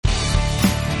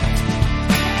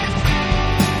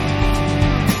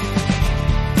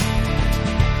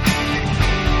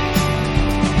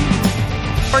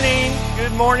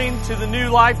morning to the New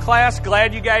Life class.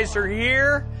 Glad you guys are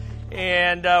here.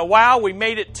 And wow, we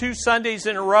made it 2 Sundays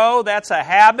in a row. That's a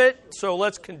habit. So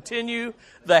let's continue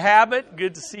the habit.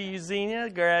 Good to see you, Xenia.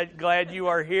 Glad you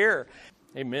are here.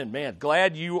 Amen, man.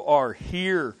 Glad you are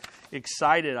here.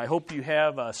 Excited. I hope you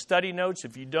have study notes.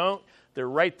 If you don't, they're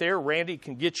right there. Randy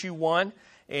can get you one.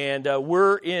 And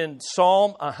we're in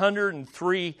Psalm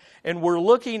 103, and we're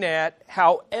looking at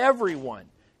how everyone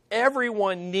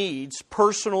needs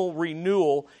personal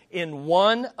renewal in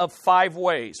one of 5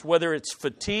 ways. Whether it's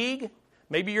fatigue,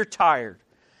 maybe you're tired,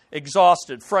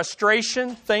 exhausted,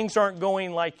 frustration, things aren't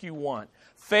going like you want,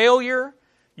 failure,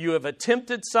 you have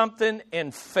attempted something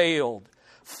and failed,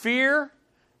 fear,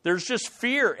 there's just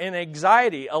fear and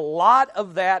anxiety, a lot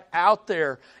of that out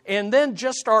there, and then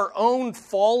just our own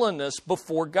fallenness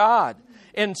before God.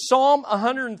 And Psalm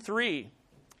 103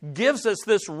 gives us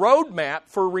this roadmap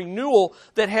for renewal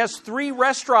that has 3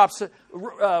 rest stops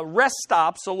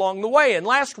along the way. And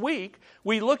last week,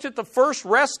 we looked at the first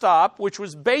rest stop, which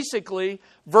was basically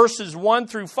verses 1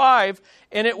 through 5,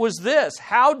 and it was this: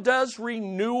 how does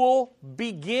renewal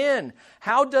begin?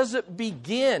 How does it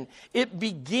begin? It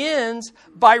begins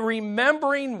by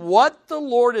remembering what the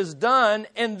Lord has done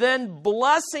and then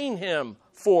blessing Him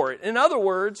for it. In other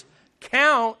words,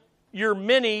 count your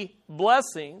many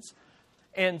blessings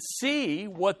and see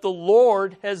what the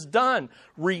Lord has done.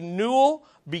 Renewal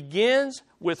begins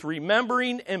with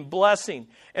remembering and blessing.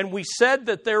 And we said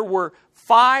that there were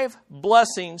 5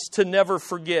 blessings to never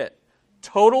forget: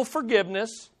 total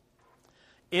forgiveness,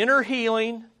 inner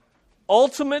healing,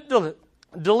 ultimate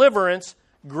deliverance,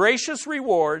 gracious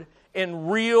reward,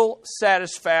 and real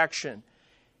satisfaction.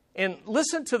 And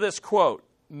listen to this quote: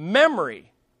 memory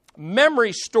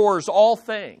stores all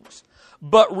things,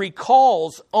 but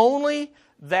recalls only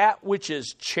that which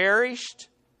is cherished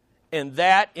and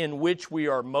that in which we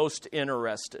are most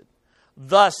interested.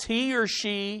 Thus, he or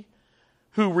she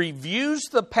who reviews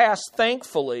the past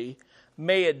thankfully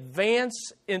may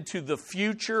advance into the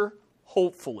future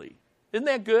hopefully. Isn't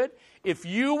that good? If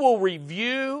you will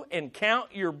review and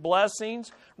count your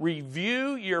blessings,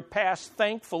 review your past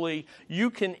thankfully,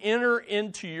 you can enter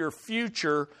into your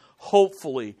future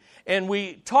hopefully. And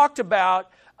we talked about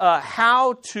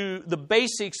the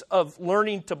basics of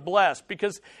learning to bless,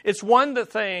 because it's one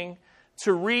thing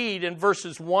to read in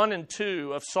verses 1 and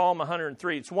 2 of Psalm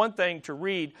 103. It's one thing to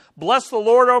read, "Bless the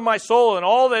Lord, O my soul, and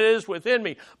all that is within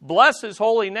me. Bless His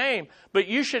holy name." But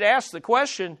you should ask the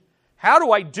question, how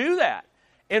do I do that?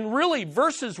 And really,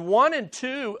 verses 1 and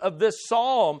 2 of this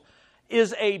psalm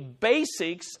is a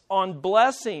basics on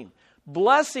blessing.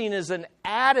 Blessing is an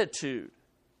attitude.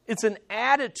 It's an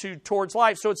attitude towards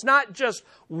life. So it's not just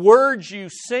words you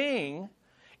sing.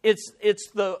 It's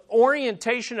the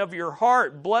orientation of your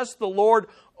heart. Bless the Lord,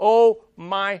 O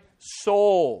my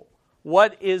soul.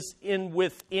 What is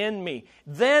within me?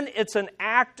 Then it's an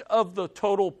act of the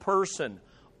total person.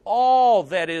 All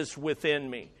that is within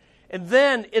me. And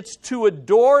then it's to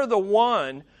adore the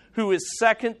one who is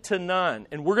second to none.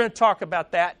 And we're going to talk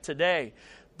about that today.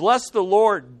 Bless the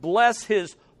Lord. Bless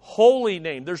His holy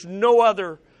name. There's no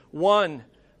other one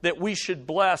that we should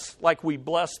bless like we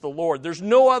bless the Lord. There's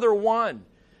no other one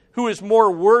who is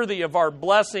more worthy of our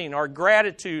blessing, our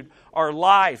gratitude, our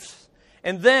lives.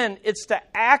 And then it's to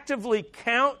actively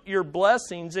count your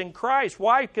blessings in Christ.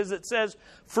 Why? Because it says,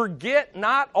 forget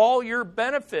not all your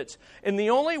benefits. And the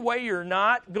only way you're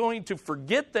not going to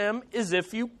forget them is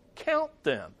if you count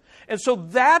them. And so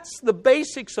that's the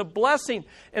basics of blessing.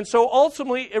 And so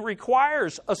ultimately it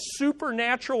requires a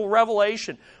supernatural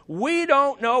revelation. We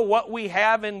don't know what we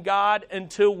have in God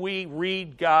until we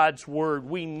read God's Word.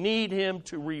 We need Him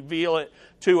to reveal it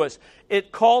to us.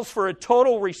 It calls for a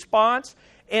total response,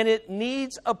 and it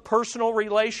needs a personal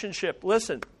relationship.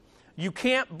 Listen, you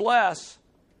can't bless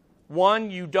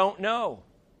one you don't know.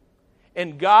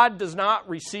 And God does not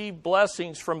receive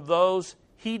blessings from those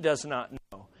He does not know.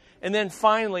 And then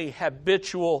finally,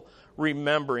 habitual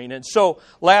remembering. And so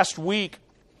last week,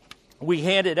 we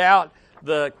handed out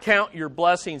the Count Your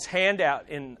Blessings handout.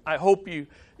 And I hope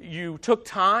you took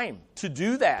time to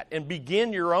do that and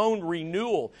begin your own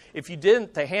renewal. If you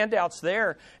didn't, the handout's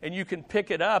there and you can pick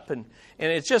it up. And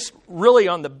it's just really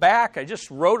on the back, I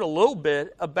just wrote a little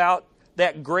bit about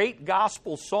that great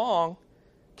gospel song,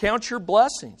 Count Your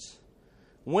Blessings.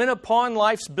 When upon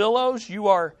life's billows you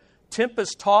are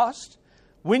tempest-tossed,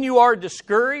 when you are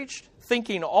discouraged,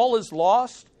 thinking all is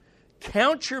lost,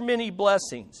 count your many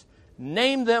blessings,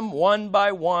 name them one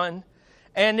by one,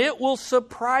 and it will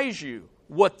surprise you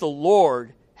what the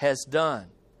Lord has done.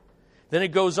 Then it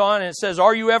goes on and it says,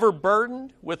 are you ever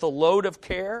burdened with a load of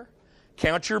care?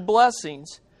 Count your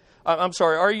blessings.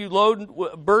 Are you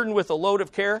burdened with a load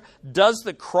of care? Does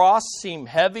the cross seem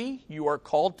heavy you are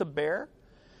called to bear?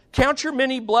 Count your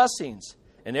many blessings,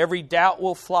 and every doubt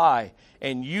will fly,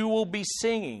 and you will be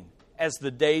singing as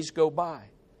the days go by.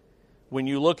 When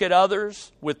you look at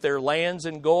others with their lands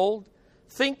and gold,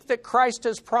 think that Christ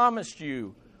has promised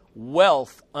you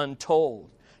wealth untold.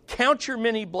 Count your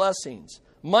many blessings.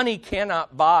 Money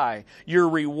cannot buy your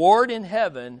reward in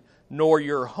heaven, nor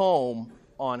your home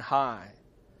on high.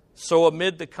 So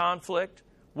amid the conflict,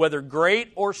 whether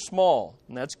great or small,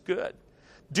 and that's good,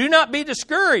 do not be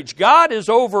discouraged. God is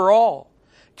over all.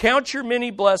 Count your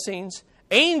many blessings.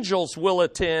 Angels will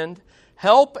attend.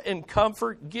 Help and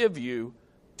comfort give you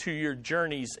to your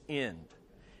journey's end.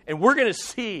 And we're going to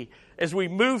see as we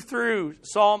move through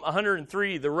Psalm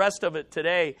 103, the rest of it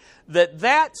today,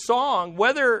 that song,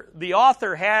 whether the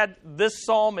author had this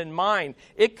psalm in mind,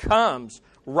 it comes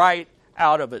right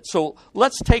out of it. So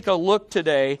let's take a look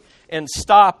today and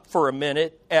stop for a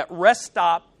minute at rest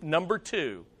stop number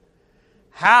 2.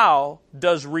 How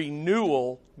does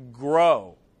renewal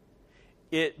grow?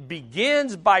 It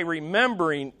begins by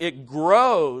remembering. It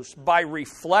grows by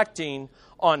reflecting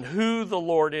on who the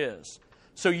Lord is.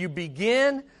 So you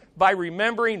begin by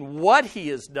remembering what He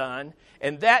has done,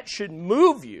 and that should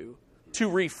move you to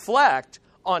reflect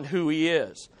on who He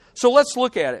is. So let's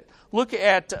look at it. Look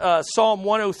at Psalm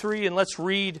 103, and let's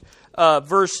read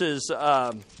verses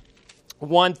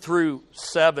 1 through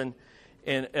 7.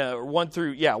 And 1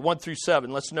 through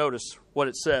 7. Let's notice what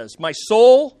it says. My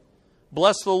soul,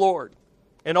 bless the Lord,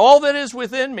 and all that is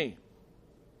within me,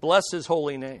 bless His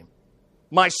holy name.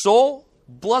 My soul,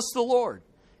 bless the Lord,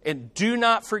 and do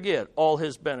not forget all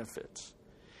His benefits.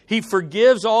 He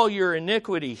forgives all your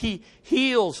iniquity. He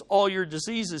heals all your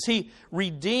diseases. He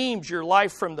redeems your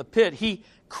life from the pit. He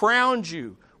crowns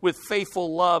you with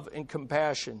faithful love and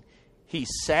compassion. He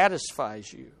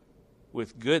satisfies you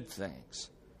with good things.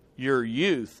 Your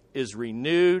youth is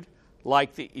renewed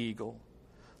like the eagle.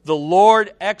 The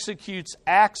Lord executes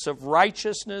acts of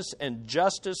righteousness and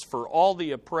justice for all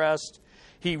the oppressed.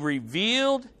 He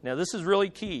revealed, now this is really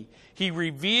key, He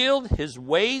revealed His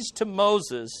ways to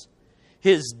Moses,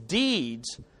 His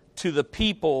deeds to the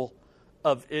people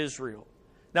of Israel.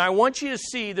 Now I want you to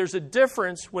see there's a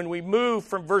difference when we move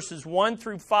from verses 1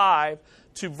 through 5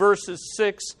 to verses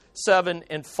 6, 7,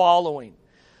 and following.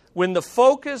 When the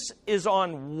focus is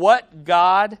on what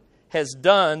God has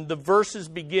done, the verses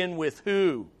begin with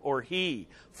who or He,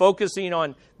 focusing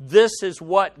on this is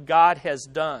what God has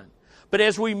done. But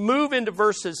as we move into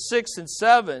verses 6 and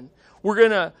 7, we're going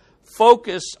to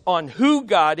focus on who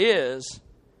God is,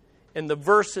 and the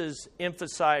verses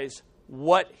emphasize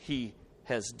what He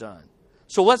has done.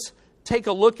 So let's take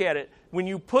a look at it. When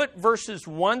you put verses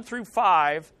 1 through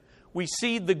 5, we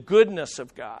see the goodness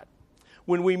of God.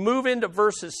 When we move into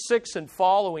verses 6 and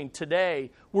following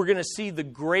today, we're going to see the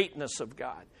greatness of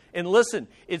God. And listen,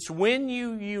 it's when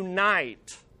you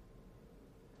unite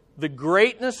the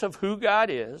greatness of who God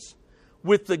is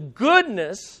with the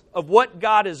goodness of what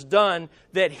God has done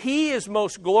that He is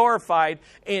most glorified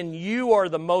and you are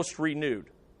the most renewed.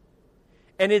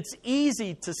 And it's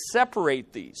easy to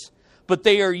separate these, but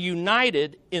they are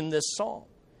united in this psalm.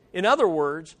 In other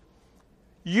words,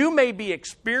 you may be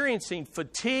experiencing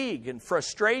fatigue and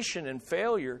frustration and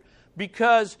failure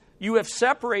because you have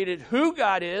separated who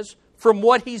God is from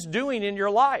what He's doing in your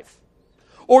life.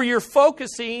 Or you're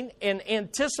focusing and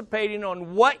anticipating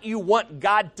on what you want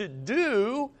God to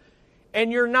do,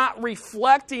 and you're not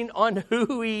reflecting on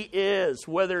who He is,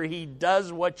 whether He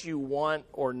does what you want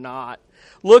or not.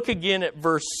 Look again at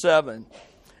verse 7.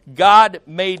 God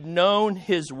made known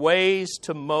His ways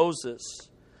to Moses,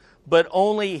 but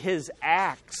only His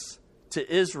acts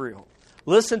to Israel.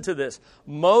 Listen to this.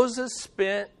 Moses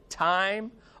spent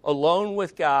time alone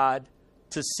with God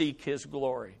to seek His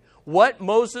glory. What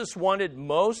Moses wanted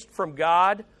most from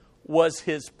God was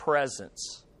His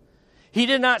presence. He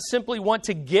did not simply want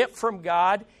to get from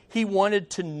God. He wanted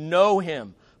to know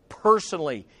Him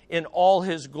personally in all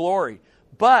His glory.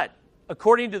 But,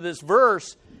 according to this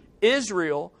verse,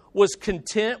 Israel was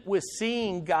content with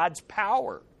seeing God's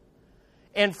power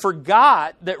and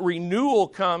forgot that renewal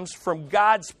comes from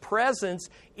God's presence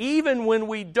even when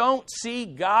we don't see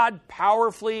God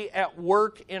powerfully at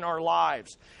work in our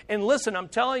lives. And listen, I'm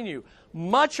telling you,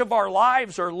 much of our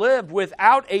lives are lived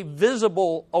without a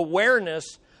visible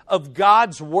awareness of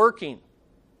God's working.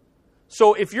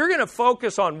 So if you're going to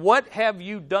focus on what have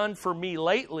you done for me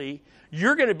lately,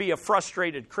 you're going to be a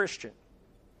frustrated Christian.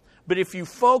 But if you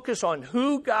focus on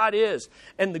who God is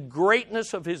and the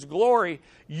greatness of His glory,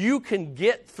 you can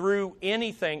get through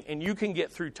anything, and you can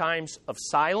get through times of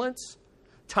silence,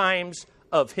 times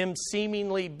of him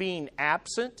seemingly being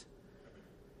absent?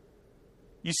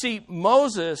 You see,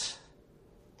 Moses,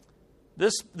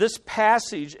 this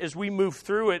passage, as we move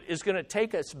through it, is going to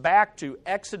take us back to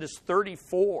Exodus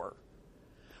 34,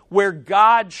 where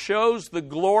God shows the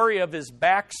glory of his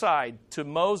backside to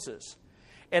Moses.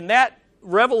 And that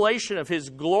revelation of his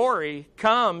glory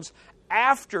comes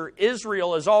after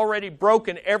Israel has already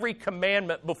broken every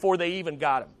commandment before they even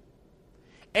got him.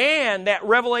 And that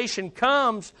revelation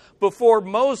comes before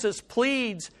Moses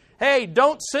pleads, hey,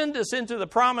 don't send us into the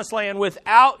promised land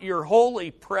without your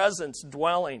holy presence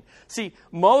dwelling. See,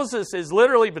 Moses is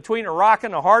literally between a rock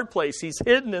and a hard place. He's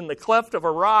hidden in the cleft of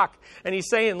a rock. And he's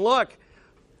saying, look,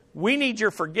 we need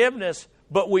your forgiveness,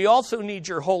 but we also need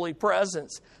your holy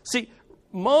presence. See,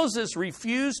 Moses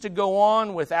refused to go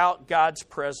on without God's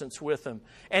presence with him.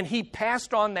 And he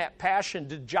passed on that passion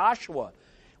to Joshua.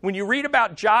 When you read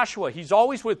about Joshua, he's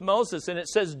always with Moses, and it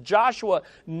says Joshua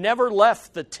never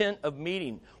left the tent of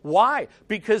meeting. Why?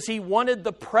 Because he wanted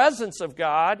the presence of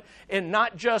God and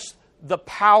not just the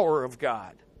power of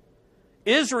God.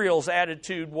 Israel's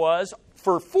attitude was,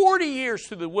 for 40 years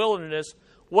through the wilderness,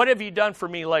 what have you done for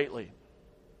me lately?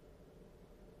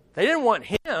 They didn't want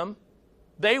him.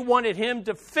 They wanted him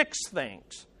to fix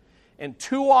things. And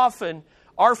too often,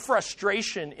 our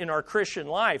frustration in our Christian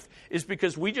life is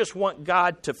because we just want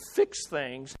God to fix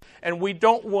things and we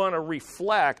don't want to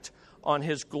reflect on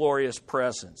his glorious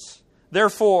presence.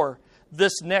 Therefore,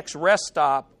 this next rest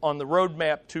stop on the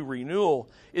roadmap to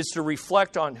renewal is to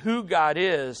reflect on who God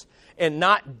is and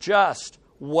not just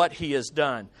what he has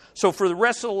done. So for the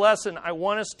rest of the lesson, I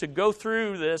want us to go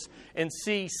through this and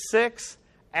see 6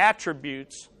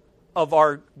 attributes of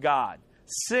our God.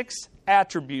 6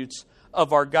 attributes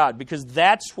of our God, because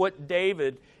that's what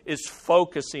David is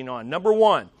focusing on. Number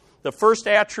 1, the first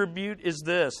attribute is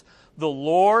this: the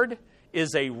Lord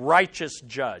is a righteous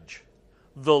judge.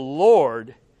 The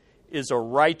Lord is a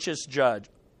righteous judge.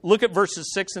 Look at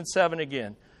verses 6 and 7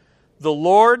 again. The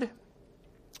Lord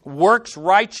works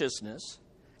righteousness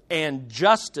and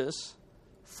justice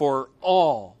for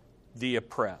all the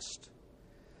oppressed.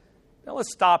 Now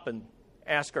let's stop and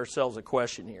ask ourselves a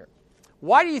question here.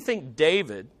 Why do you think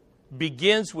David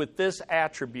begins with this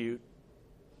attribute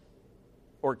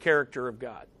or character of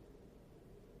God?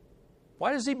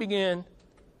 Why does he begin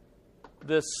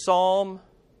this psalm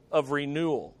of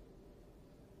renewal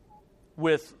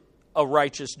with a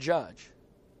righteous judge?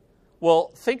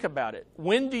 Well, think about it.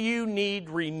 When do you need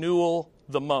renewal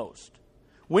the most?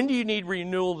 When do you need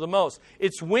renewal the most?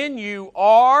 It's when you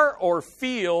are or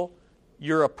feel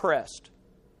you're oppressed.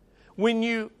 When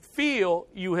you feel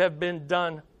you have been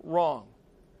done wrong.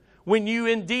 When you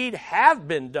indeed have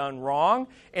been done wrong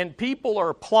and people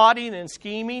are plotting and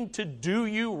scheming to do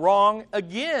you wrong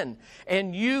again,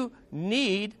 and you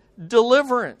need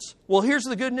deliverance. Well, here's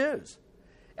the good news.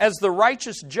 As the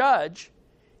righteous judge,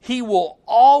 he will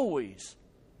always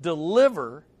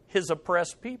deliver his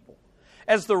oppressed people.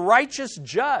 As the righteous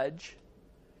judge,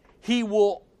 he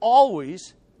will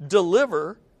always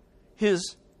deliver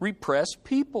his repressed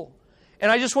people.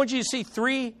 And I just want you to see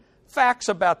 3 facts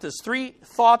about this, 3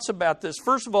 thoughts about this.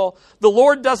 First of all, the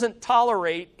Lord doesn't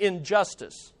tolerate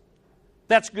injustice.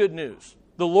 That's good news.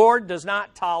 The Lord does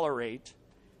not tolerate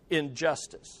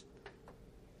injustice.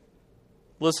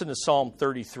 Listen to Psalm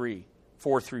 33,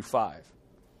 4 through 5.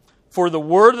 For the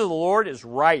word of the Lord is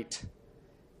right,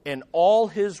 and all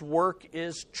his work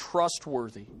is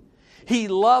trustworthy. He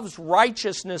loves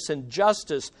righteousness and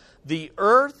justice. The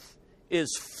earth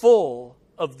is full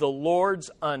of the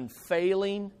Lord's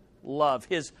unfailing love,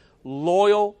 his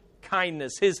loyal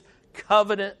kindness, his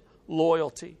covenant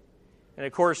loyalty. And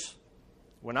of course,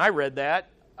 when I read that,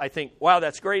 I think, wow,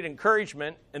 that's great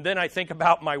encouragement. And then I think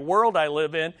about my world I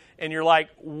live in, and you're like,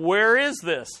 where is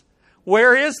this?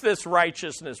 Where is this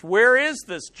righteousness? Where is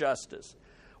this justice?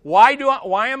 Why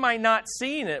am I not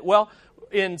seeing it? Well,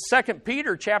 in 2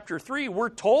 Peter chapter 3, we're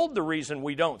told the reason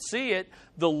we don't see it.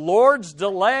 The Lord's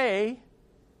delay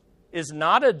is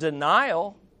not a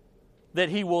denial that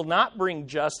he will not bring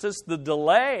justice. The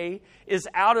delay is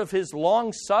out of his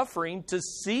long suffering to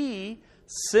see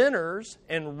sinners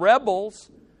and rebels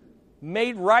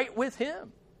made right with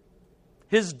him.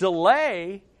 His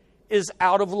delay is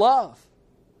out of love.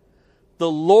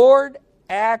 The Lord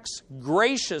acts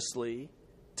graciously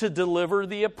to deliver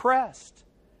the oppressed.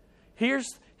 Here's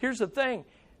the thing.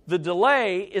 The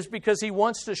delay is because he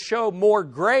wants to show more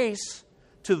grace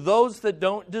to those that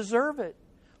don't deserve it.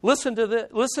 Listen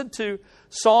to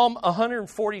Psalm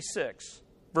 146,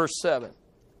 verse 7.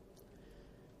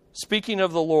 Speaking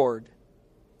of the Lord,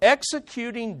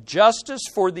 executing justice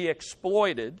for the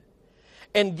exploited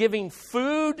and giving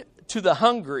food to the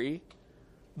hungry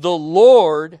The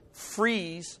Lord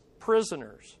frees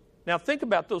prisoners. Now think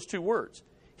about those two words.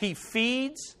 He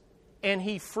feeds and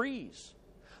He frees.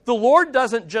 The Lord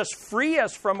doesn't just free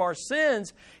us from our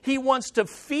sins. He wants to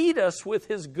feed us with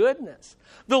His goodness.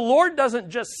 The Lord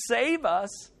doesn't just save us.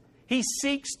 He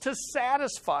seeks to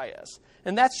satisfy us.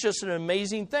 And that's just an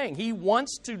amazing thing. He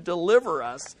wants to deliver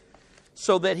us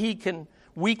so that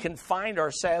we can find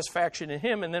our satisfaction in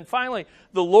Him. And then finally,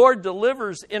 the Lord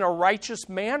delivers in a righteous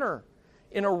manner.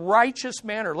 In a righteous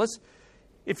manner.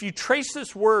 If you trace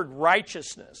this word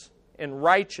righteousness and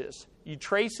righteous, you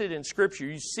trace it in Scripture,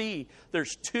 you see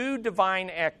there's two divine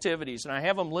activities, and I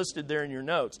have them listed there in your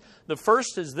notes. The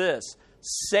first is this: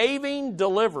 saving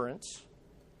deliverance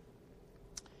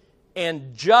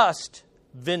and just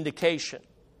vindication.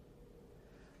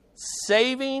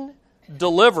 Saving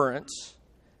deliverance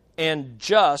and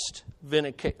just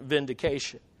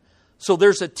vindication. So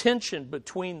there's a tension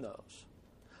between those.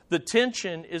 The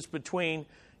tension is between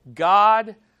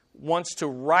God wants to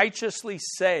righteously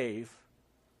save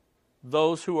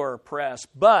those who are oppressed,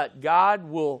 but God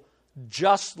will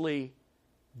justly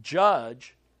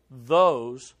judge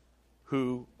those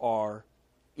who are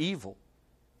evil.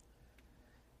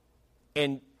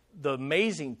 And the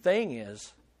amazing thing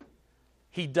is,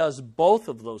 He does both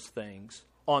of those things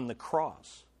on the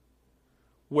cross,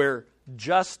 where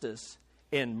justice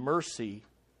and mercy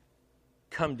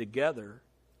come together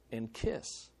and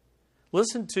kiss.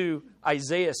 Listen to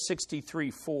Isaiah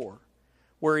 63:4,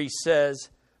 where he says,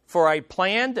 "For I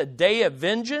planned a day of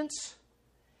vengeance,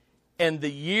 and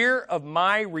the year of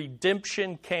my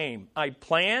redemption came." I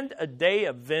planned a day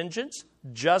of vengeance,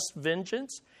 just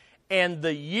vengeance, and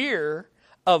the year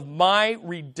of my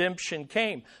redemption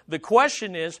came. The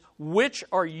question is, which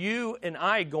are you and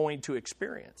I going to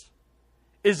experience?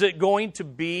 Is it going to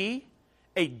be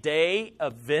a day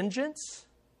of vengeance,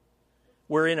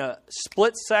 where in a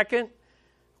split second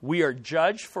we are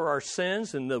judged for our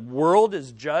sins and the world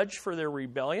is judged for their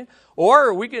rebellion? Or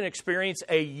are we going to experience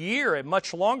a year, a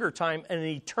much longer time, an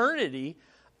eternity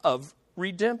of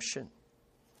redemption?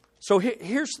 So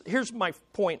here's my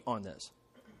point on this.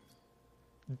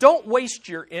 Don't waste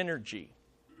your energy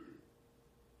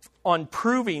on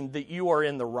proving that you are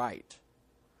in the right.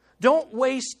 Don't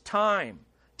waste time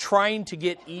trying to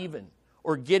get even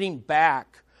or getting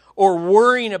back or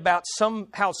worrying about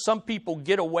how some people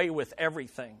get away with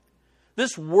everything.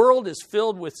 This world is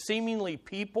filled with seemingly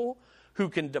people who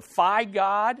can defy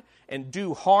God and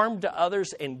do harm to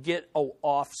others and get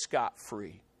off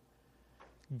scot-free.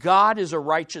 God is a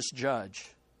righteous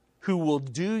judge who will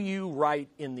do you right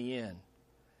in the end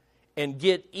and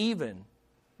get even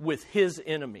with His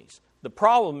enemies. The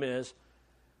problem is,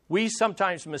 we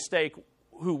sometimes mistake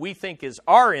who we think is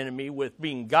our enemy with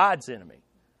being God's enemy.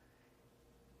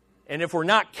 And if we're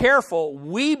not careful,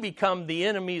 we become the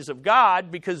enemies of God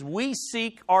because we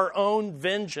seek our own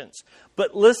vengeance.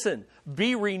 But listen,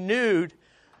 be renewed.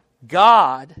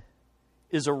 God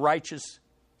is a righteous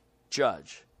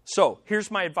judge. So,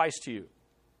 here's my advice to you.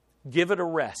 Give it a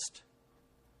rest.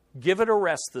 Give it a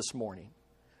rest this morning.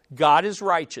 God is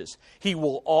righteous. He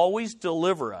will always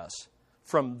deliver us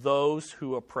from those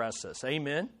who oppress us.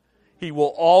 Amen? He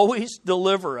will always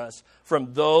deliver us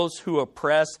from those who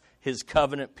oppress His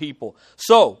covenant people.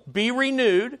 So, be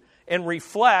renewed and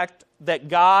reflect that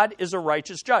God is a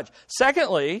righteous judge.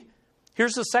 Secondly,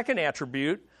 here's the second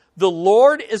attribute. The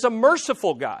Lord is a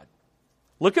merciful God.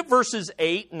 Look at verses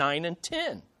 8, 9, and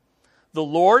 10. The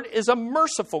Lord is a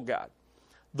merciful God.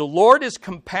 The Lord is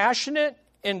compassionate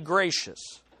and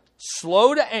gracious,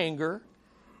 slow to anger,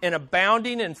 and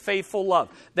abounding in faithful love.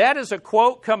 That is a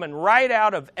quote coming right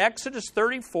out of Exodus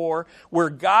 34, where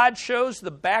God shows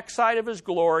the backside of His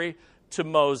glory to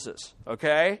Moses.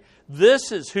 Okay?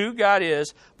 This is who God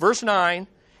is. Verse 9,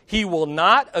 He will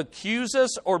not accuse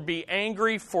us or be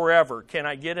angry forever. Can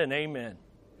I get an amen?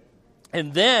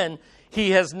 And then, He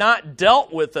has not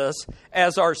dealt with us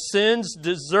as our sins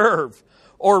deserve,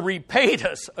 or repaid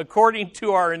us according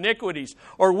to our iniquities.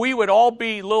 Or we would all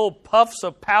be little puffs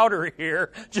of powder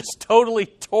here, just totally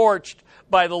torched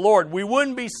by the Lord. We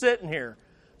wouldn't be sitting here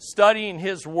studying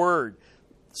His Word.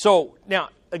 So, now,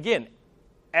 again,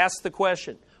 ask the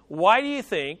question, why do you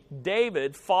think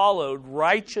David followed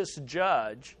righteous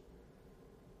judge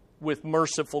with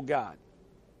merciful God?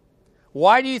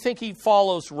 Why do you think he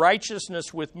follows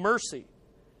righteousness with mercy?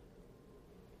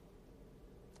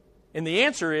 And the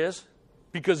answer is,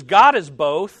 because God is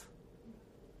both,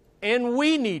 and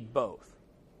we need both.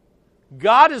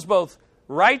 God is both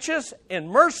righteous and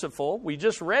merciful. We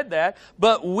just read that.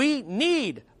 But we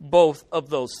need both of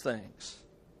those things.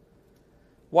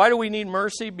 Why do we need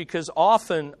mercy? Because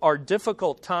often our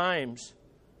difficult times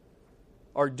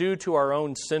are due to our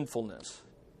own sinfulness.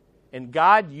 And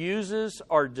God uses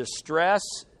our distress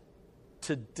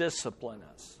to discipline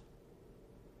us.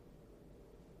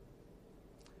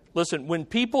 Listen, when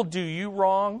people do you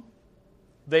wrong,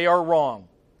 they are wrong,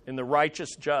 and the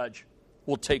righteous judge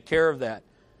will take care of that.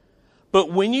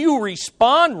 But when you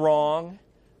respond wrong,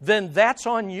 then that's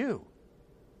on you.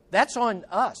 That's on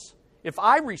us. If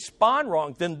I respond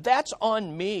wrong, then that's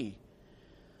on me.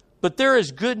 But there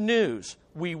is good news.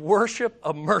 We worship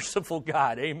a merciful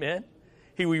God. Amen?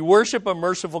 We worship a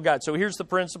merciful God. So here's the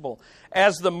principle.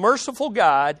 As the merciful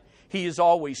God, He is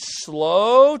always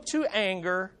slow to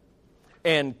anger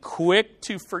and quick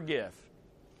to forgive.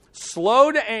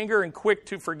 Slow to anger and quick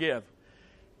to forgive.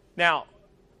 Now,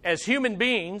 as human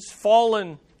beings,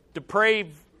 fallen,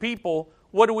 depraved people,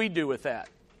 what do we do with that?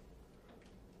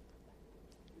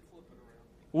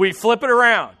 We flip it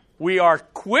around. We are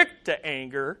quick to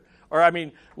anger,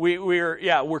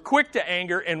 we're quick to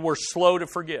anger and we're slow to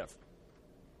forgive.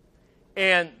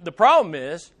 And the problem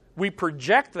is, we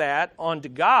project that onto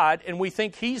God and we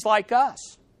think He's like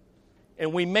us.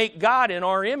 And we make God in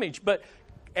our image. But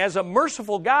as a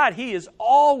merciful God, He is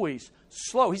always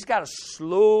slow. He's got a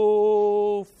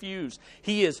slow fuse.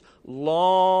 He is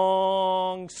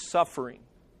long-suffering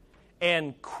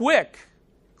and quick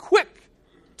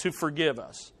to forgive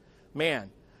us.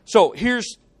 Man. So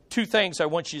here's two things I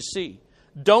want you to see.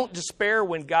 Don't despair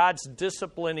when God's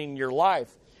disciplining your life.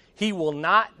 He will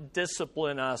not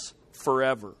discipline us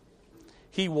forever.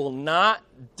 He will not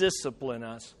discipline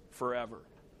us forever.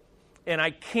 And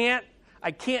I can't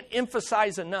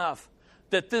emphasize enough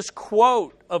that this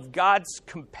quote of God's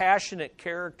compassionate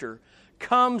character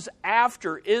comes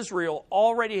after Israel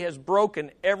already has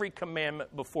broken every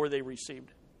commandment before they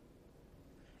received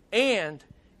it. And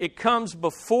it comes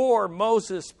before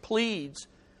Moses pleads,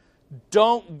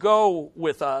 don't go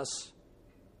with us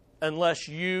unless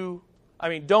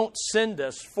don't send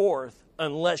us forth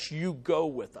unless you go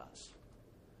with us.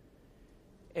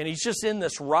 And he's just in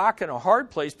this rock and a hard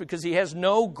place because he has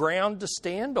no ground to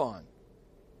stand on.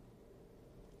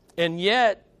 And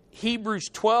yet, Hebrews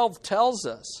 12 tells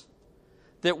us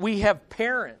that we have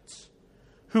parents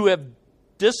who have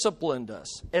disciplined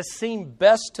us as seemed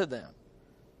best to them.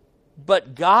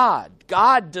 But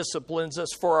God disciplines us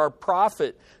for our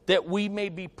profit, that we may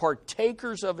be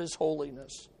partakers of His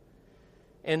holiness.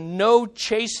 And no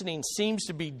chastening seems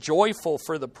to be joyful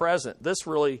for the present. This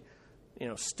really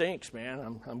stinks,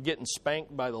 man. I'm getting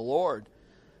spanked by the Lord.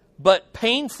 But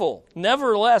painful.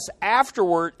 Nevertheless,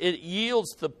 afterward, it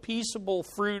yields the peaceable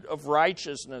fruit of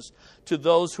righteousness to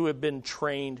those who have been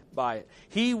trained by it.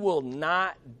 He will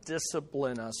not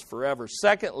discipline us forever.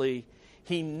 Secondly,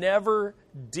 He never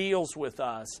deals with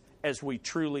us as we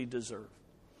truly deserve.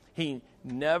 He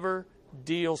never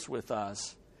deals with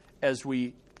us as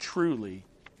we truly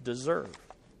deserve.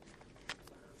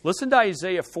 Listen to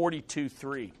Isaiah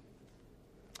 42:3.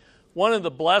 One of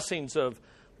the blessings of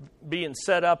being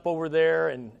set up over there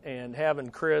and having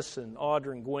Chris and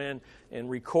Audrey and Gwen and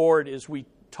record is I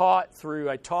taught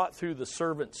through the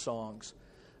servant songs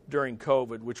during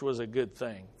COVID, which was a good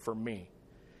thing for me.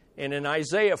 And in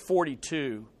Isaiah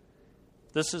 42,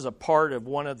 this is a part of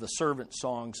one of the servant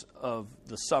songs of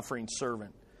the suffering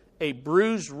servant. A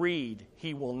bruised reed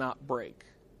He will not break,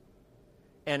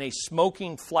 and a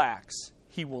smoking flax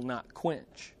He will not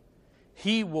quench.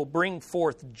 He will bring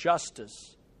forth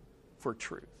justice for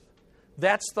truth.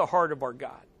 That's the heart of our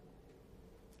God.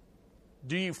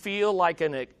 Do you feel like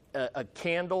a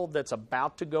candle that's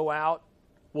about to go out?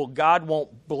 Well, God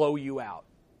won't blow you out.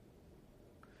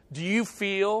 Do you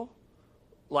feel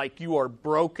like you are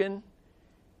broken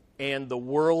and the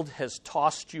world has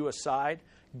tossed you aside?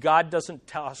 God doesn't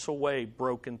toss away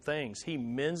broken things. He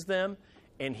mends them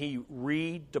and He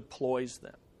redeploys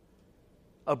them.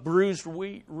 A bruised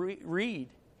reed,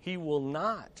 He will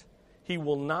not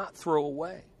throw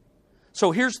away.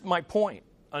 So here's my point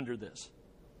under this.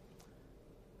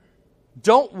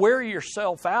 Don't wear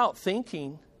yourself out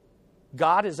thinking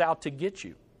God is out to get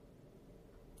you.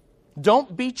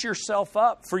 Don't beat yourself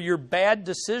up for your bad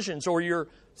decisions or your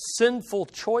sinful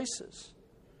choices.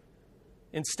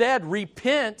 Instead,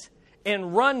 repent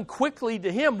and run quickly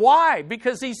to Him. Why?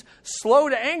 Because He's slow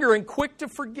to anger and quick to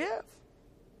forgive.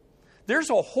 There's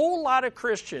a whole lot of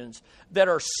Christians that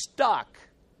are stuck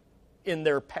in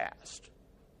their past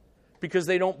because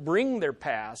they don't bring their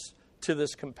past to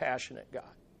this compassionate God.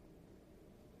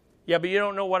 Yeah, but you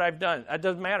don't know what I've done. That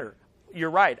doesn't matter. You're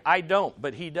right, I don't,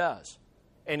 but He does.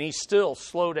 And He's still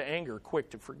slow to anger, quick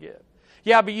to forgive.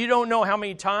 Yeah, but you don't know how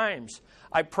many times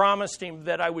I promised Him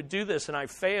that I would do this and I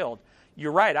failed.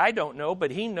 You're right, I don't know,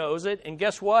 but He knows it. And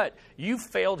guess what? You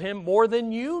failed Him more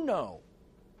than you know.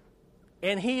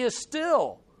 And He is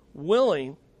still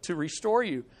willing to restore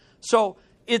you. So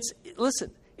it's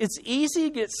easy to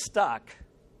get stuck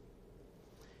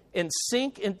and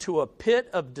sink into a pit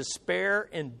of despair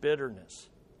and bitterness.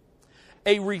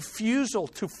 A refusal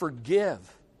to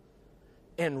forgive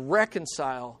and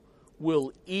reconcile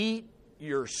will eat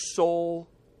your soul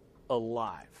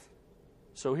alive.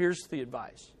 So here's the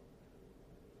advice.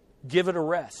 Give it a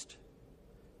rest.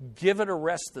 Give it a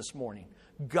rest this morning.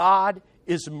 God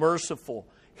is merciful.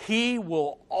 He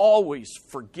will always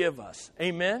forgive us.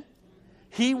 Amen?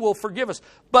 He will forgive us.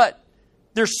 But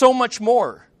there's so much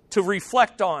more to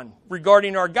reflect on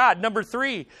regarding our God. Number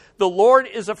 3, the Lord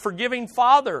is a forgiving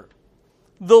Father.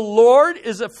 The Lord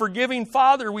is a forgiving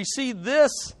Father. We see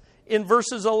this in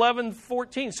verses 11,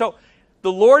 14. So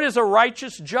the Lord is a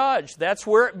righteous judge. That's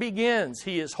where it begins.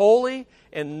 He is holy,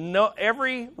 and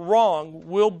every wrong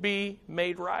will be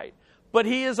made right. But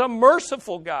He is a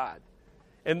merciful God.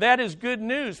 And that is good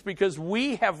news because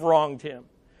we have wronged Him.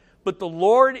 But the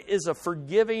Lord is a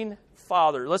forgiving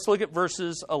Father. Let's look at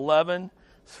verses 11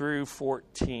 through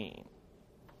 14.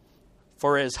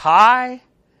 For as high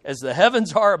as the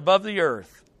heavens are above the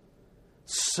earth,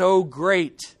 so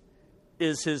great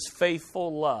is His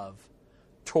faithful love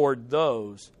toward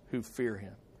those who fear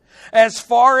Him. As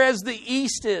far as the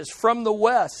east is from the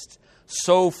west,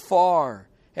 so far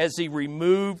has He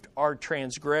removed our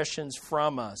transgressions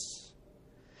from us.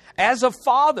 As a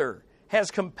father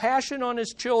has compassion on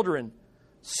his children,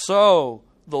 so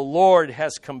the Lord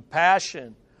has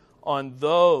compassion on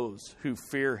those who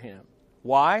fear Him.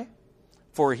 Why?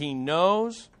 For He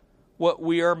knows what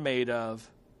we are made of,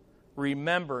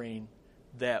 remembering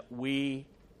that we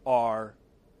are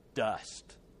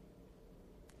dust.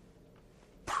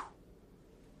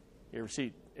 You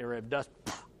ever have dust?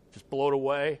 Just blow it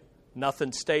away.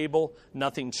 Nothing stable,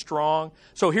 nothing strong.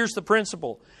 So here's the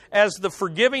principle. As the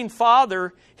forgiving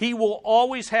Father, He will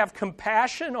always have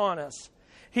compassion on us.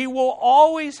 He will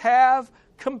always have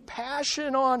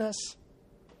compassion on us.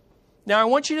 Now, I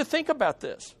want you to think about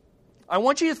this. I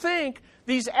want you to think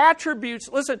these attributes.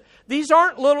 Listen, these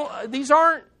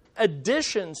aren't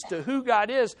additions to who God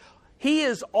is. He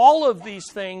is all of these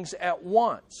things at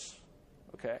once.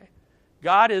 Okay?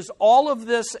 God is all of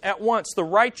this at once. The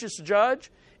righteous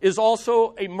judge is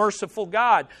also a merciful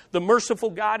God. The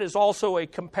merciful God is also a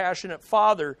compassionate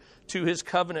Father to His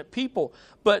covenant people.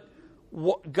 But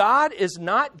God is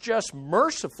not just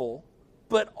merciful,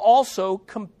 but also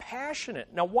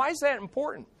compassionate. Now, why is that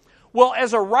important? Well,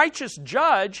 as a righteous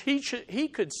judge, he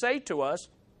could say to us,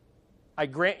 I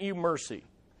grant you mercy.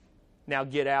 Now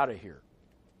get out of here.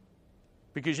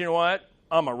 Because you know what?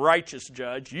 I'm a righteous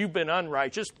judge. You've been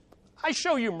unrighteous. I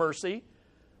show you mercy,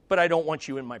 but I don't want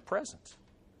you in my presence.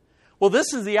 Well,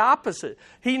 this is the opposite.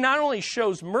 He not only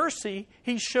shows mercy,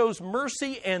 He shows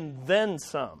mercy and then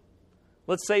some.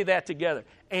 Let's say that together.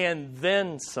 And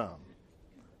then some.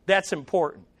 That's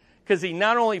important. Because He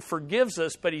not only forgives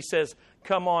us, but He says,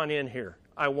 come on in here.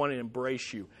 I want to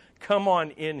embrace you. Come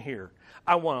on in here.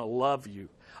 I want to love you.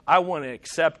 I want to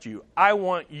accept you. I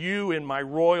want you in my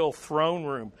royal throne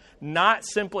room. Not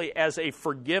simply as a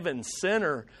forgiven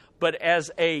sinner, but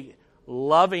as a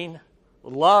loving,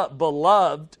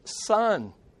 beloved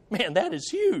son. Man, that is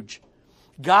huge.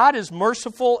 God is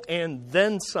merciful and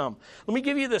then some. Let me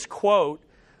give you this quote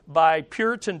by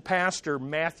Puritan pastor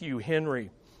Matthew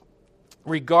Henry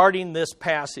regarding this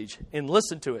passage. And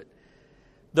listen to it.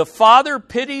 The Father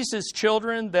pities His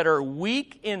children that are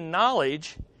weak in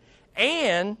knowledge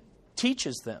and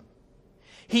teaches them.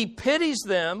 He pities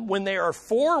them when they are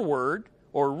forward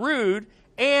or rude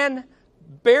and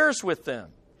bears with them.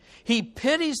 He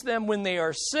pities them when they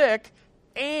are sick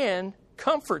and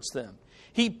comforts them.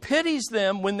 He pities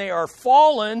them when they are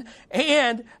fallen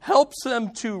and helps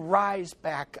them to rise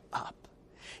back up.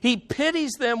 He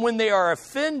pities them when they are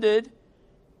offended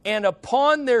and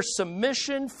upon their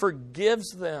submission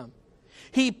forgives them.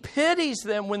 He pities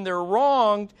them when they're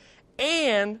wronged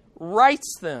and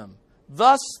rights them.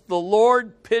 Thus the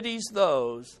Lord pities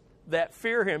those that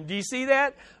fear Him. Do you see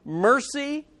that?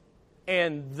 Mercy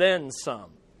and then some.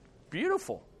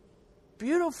 Beautiful.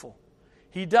 Beautiful.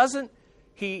 He doesn't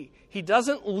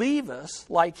leave us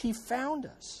like He found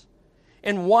us.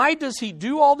 And why does He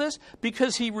do all this?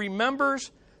 Because He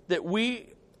remembers that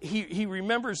He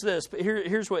remembers this. But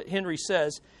here's what Henry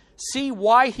says. See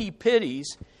why He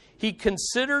pities. He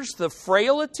considers the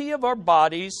frailty of our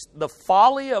bodies, the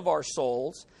folly of our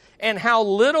souls, and how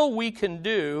little we can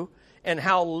do and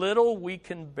how little we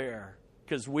can bear.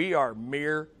 Because we are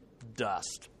mere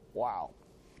dust. Wow.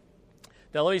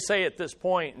 Now let me say at this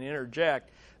point and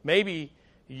interject, maybe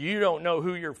you don't know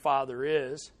who your Father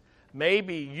is.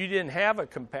 Maybe you didn't have a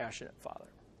compassionate father.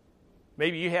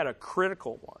 Maybe you had a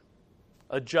critical one,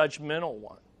 a judgmental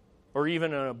one, or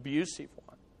even an abusive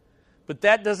one. But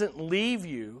that doesn't leave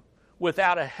you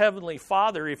without a heavenly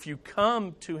Father if you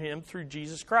come to Him through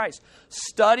Jesus Christ.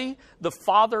 Study the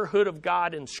fatherhood of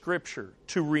God in Scripture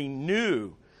to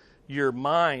renew your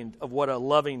mind of what a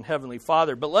loving heavenly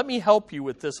Father. But let me help you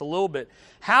with this a little bit.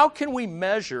 How can we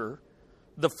measure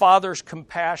the Father's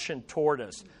compassion toward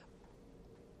us?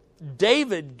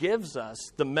 David gives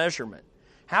us the measurement.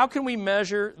 How can we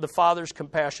measure the Father's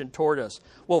compassion toward us?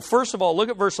 Well, first of all, look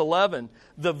at verse 11.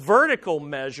 The vertical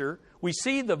measure, we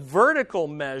see the vertical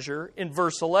measure in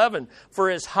verse 11. For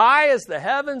as high as the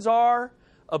heavens are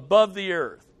above the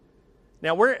earth.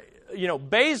 Now,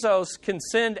 Bezos can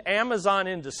send Amazon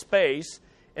into space,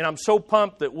 and I'm so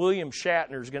pumped that William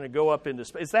Shatner is going to go up into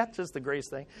space. Is that just the greatest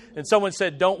thing? And someone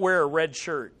said, don't wear a red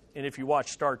shirt. And if you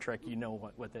watch Star Trek, you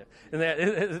know what that. And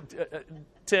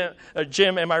that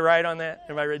Jim, am I right on that?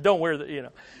 Am I right? Don't wear the,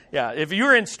 Yeah, if you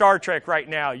were in Star Trek right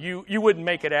now, you wouldn't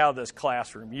make it out of this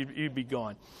classroom. You'd be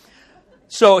gone.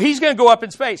 So he's going to go up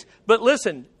in space. But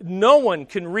listen, no one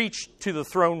can reach to the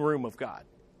throne room of God.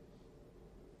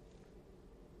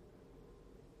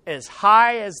 As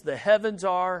high as the heavens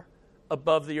are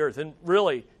above the earth. And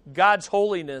really, God's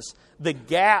holiness, the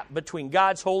gap between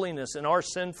God's holiness and our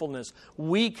sinfulness,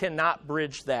 we cannot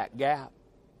bridge that gap.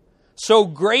 So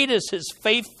great is His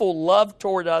faithful love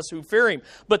toward us who fear Him.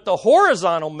 But the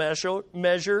horizontal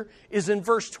measure is in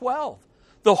verse 12.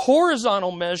 The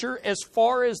horizontal measure as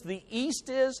far as the east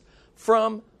is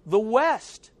from the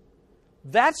west.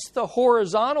 That's the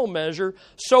horizontal measure.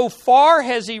 So far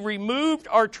has He removed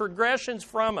our transgressions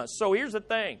from us. So here's the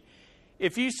thing.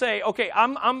 If you say, okay,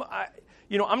 I'm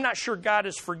not sure God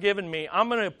has forgiven me. I'm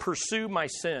going to pursue my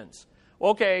sins.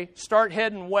 Okay, start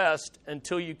heading west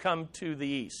until you come to the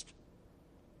east.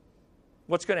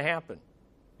 What's going to happen?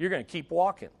 You're going to keep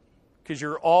walking because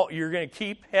you're going to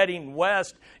keep heading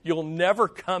west. You'll never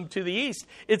come to the east.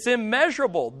 It's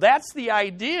immeasurable. That's the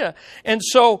idea. And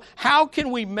so how can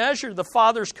we measure the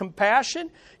Father's compassion?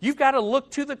 You've got to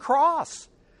look to the cross.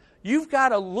 You've got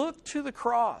to look to the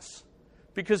cross.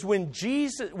 Because when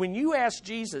you ask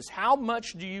Jesus, how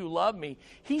much do you love me?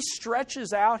 He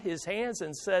stretches out His hands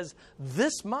and says,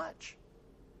 this much.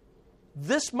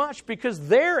 This much. Because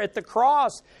there at the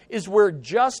cross is where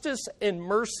justice and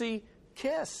mercy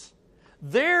kiss.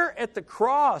 There at the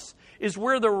cross is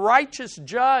where the righteous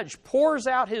judge pours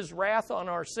out his wrath on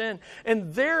our sin.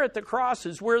 And there at the cross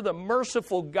is where the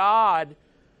merciful God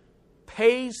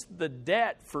pays the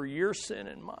debt for your sin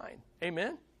and mine.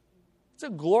 Amen? It's a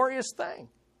glorious thing.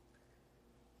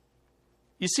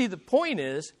 You see, the point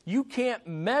is, you can't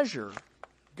measure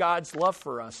God's love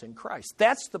for us in Christ.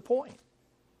 That's the point.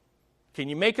 Can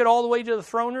you make it all the way to the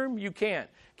throne room? You can't.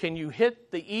 Can you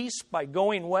hit the east by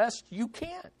going west? You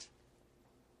can't.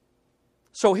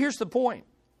 So here's the point.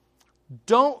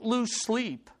 Don't lose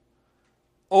sleep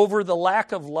over the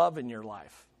lack of love in your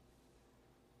life.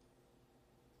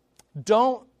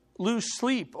 Don't lose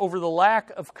sleep over the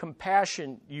lack of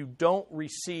compassion you don't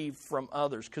receive from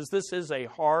others, because this is a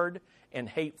hard and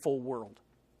hateful world.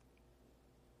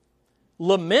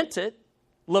 Lament it.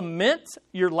 Lament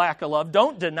your lack of love.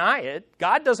 Don't deny it.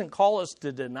 God doesn't call us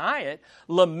to deny it.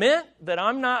 Lament that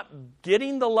I'm not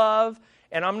getting the love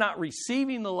and I'm not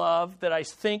receiving the love that I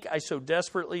think I so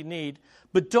desperately need.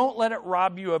 But don't let it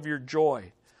rob you of your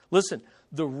joy. Listen,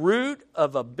 the root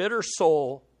of a bitter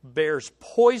soul bears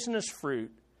poisonous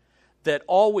fruit that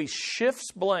always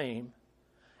shifts blame,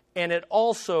 and it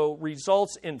also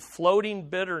results in floating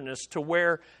bitterness to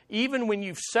where even when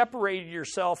you've separated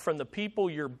yourself from the people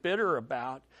you're bitter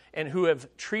about and who have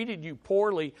treated you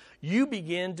poorly, you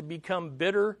begin to become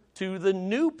bitter to the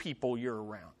new people you're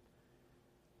around.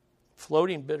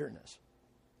 Floating bitterness.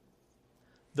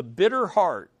 The bitter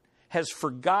heart has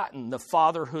forgotten the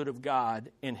fatherhood of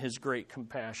God and His great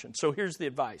compassion. So here's the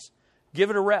advice. Give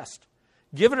it a rest.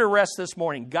 Give it a rest this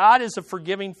morning. God is a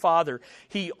forgiving Father.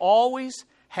 He always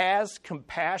has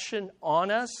compassion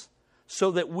on us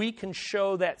so that we can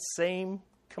show that same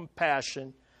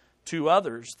compassion to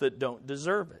others that don't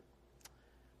deserve it.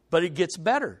 But it gets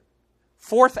better.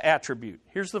 Fourth attribute.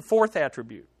 Here's the fourth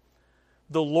attribute.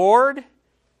 The Lord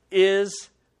is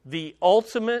the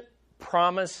ultimate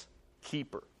promise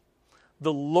keeper.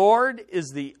 The Lord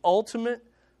is the ultimate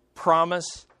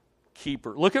promise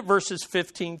keeper. Look at verses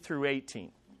 15 through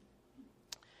 18.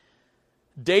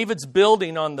 David's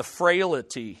building on the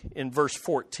frailty in verse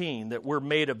 14 that we're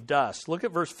made of dust. Look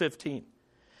at verse 15.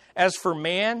 As for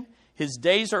man, his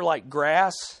days are like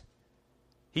grass.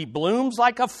 He blooms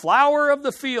like a flower of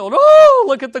the field. Oh,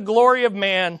 look at the glory of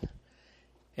man.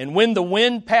 And when the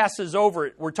wind passes over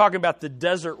it, we're talking about the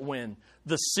desert wind,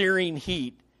 the searing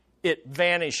heat, it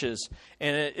vanishes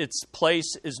and its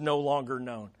place is no longer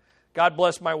known. God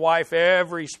bless my wife.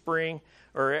 Every spring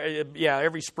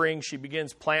she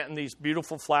begins planting these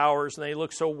beautiful flowers and they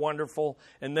look so wonderful.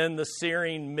 And then the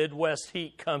searing Midwest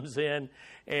heat comes in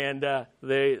and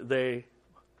they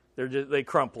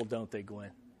crumple, don't they,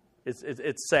 Gwen?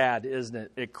 It's sad, isn't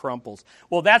it? It crumples.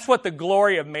 Well, that's what the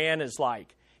glory of man is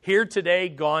like. Here today,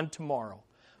 gone tomorrow.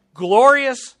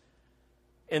 Glorious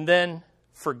and then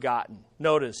forgotten.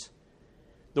 Notice,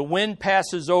 the wind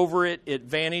passes over it, it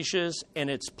vanishes, and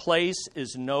its place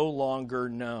is no longer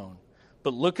known.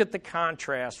 But look at the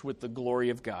contrast with the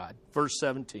glory of God. Verse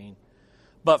 17.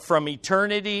 But from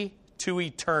eternity to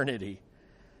eternity.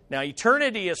 Now,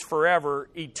 eternity is forever.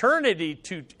 Eternity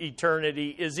to eternity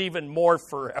is even more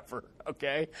forever,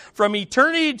 okay? From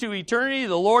eternity to eternity,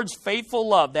 the Lord's faithful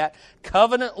love, that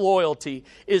covenant loyalty,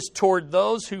 is toward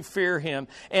those who fear Him,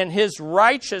 and His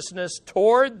righteousness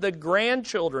toward the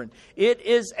grandchildren. It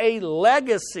is a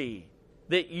legacy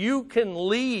that you can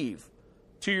leave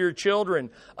to your children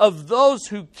of those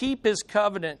who keep His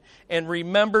covenant and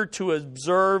remember to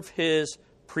observe His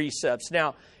precepts.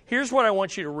 Now, here's what I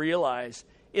want you to realize.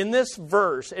 In this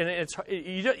verse, and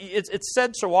it's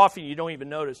said so often you don't even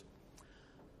notice,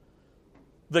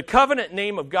 the covenant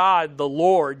name of God, the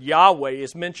Lord, Yahweh,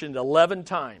 is mentioned 11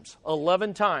 times.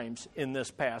 11 times in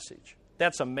this passage.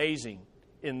 That's amazing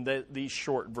in these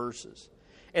short verses.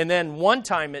 And then one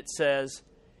time it says,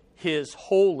 His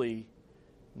holy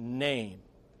name.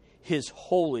 His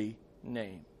holy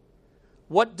name.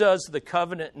 What does the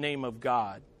covenant name of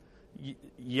God,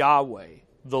 Yahweh,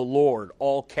 the Lord,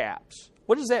 all caps,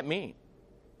 what does that mean?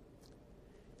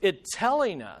 It's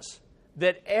telling us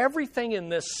that everything in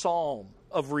this psalm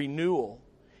of renewal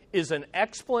is an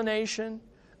explanation,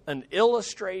 an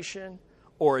illustration,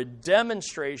 or a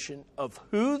demonstration of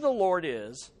who the Lord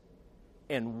is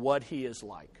and what He is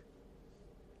like.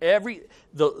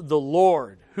 The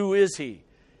Lord, who is He?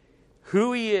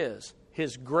 Who He is,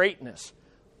 His greatness,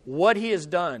 what He has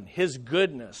done, His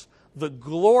goodness. The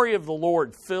glory of the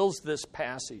Lord fills this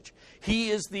passage. He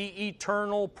is the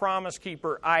eternal promise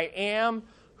keeper. I am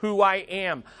who I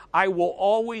am. I will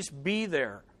always be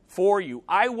there for you.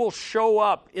 I will show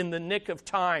up in the nick of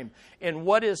time. And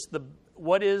what is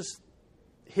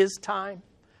His time,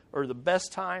 or the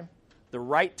best time? The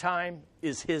right time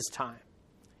is His time.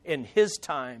 And His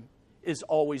time is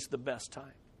always the best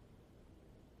time.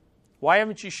 Why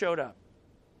haven't you showed up?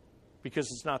 Because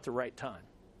it's not the right time.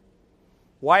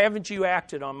 Why haven't you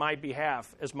acted on my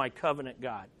behalf as my covenant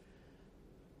God?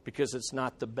 Because it's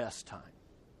not the best time.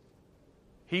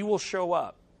 He will show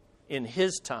up in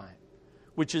His time,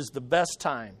 which is the best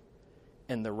time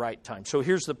and the right time. So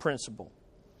here's the principle.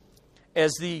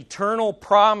 As the eternal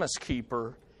promise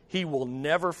keeper, He will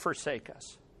never forsake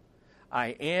us. I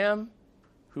am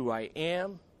who I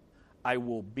am. I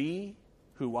will be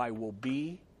who I will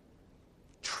be.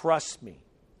 Trust me.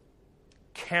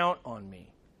 Count on me.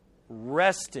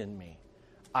 Rest in me.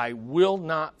 I will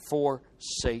not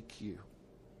forsake you.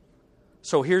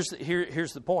 So here's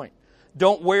the point.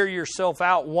 Don't wear yourself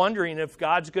out wondering if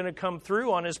God's going to come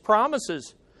through on His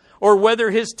promises or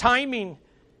whether His timing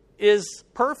is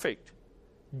perfect.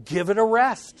 Give it a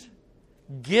rest.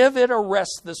 Give it a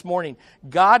rest this morning.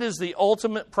 God is the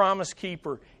ultimate promise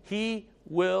keeper. He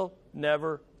will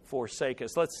never forsake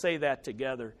us. Let's say that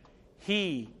together.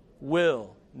 He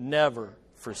will never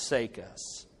forsake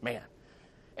us. Man.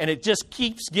 And it just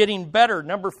keeps getting better.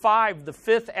 Number 5, the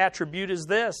 5th attribute is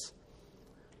this.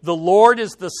 The Lord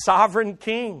is the sovereign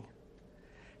King.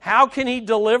 How can He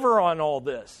deliver on all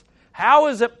this? How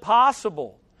is it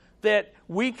possible that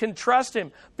we can trust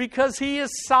Him? Because He is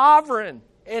sovereign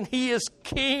and He is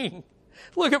King.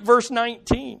 Look at verse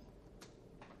 19.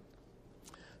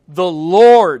 The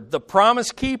Lord, the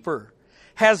promise keeper,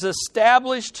 has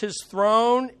established His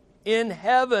throne in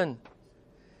heaven.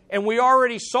 And we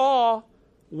already saw,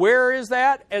 where is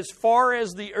that? As far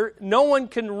as the earth. No one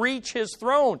can reach His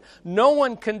throne. No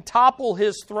one can topple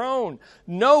His throne.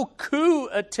 No coup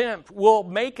attempt will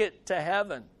make it to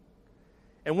heaven.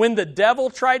 And when the devil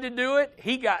tried to do it,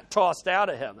 he got tossed out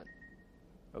of heaven.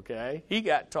 Okay? He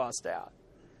got tossed out.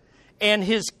 And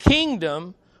His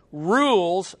kingdom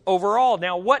rules over all.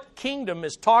 Now, what kingdom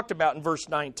is talked about in verse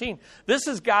 19? This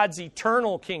is God's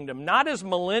eternal kingdom, not His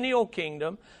millennial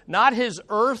kingdom, not His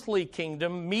earthly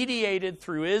kingdom mediated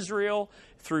through Israel,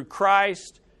 through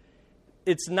Christ.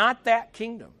 It's not that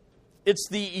kingdom. It's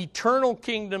the eternal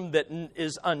kingdom that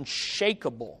is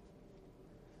unshakable.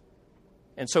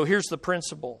 And so here's the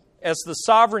principle. As the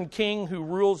sovereign King who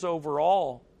rules over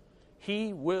all,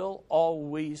 He will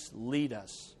always lead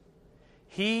us.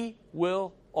 He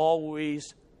will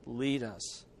always lead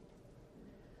us.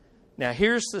 Now,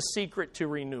 here's the secret to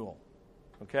renewal.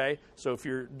 Okay? So if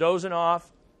you're dozing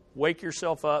off, wake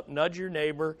yourself up, nudge your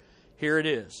neighbor. Here it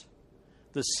is.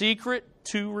 The secret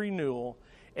to renewal,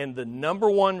 and the number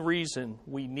one reason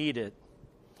we need it,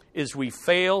 is we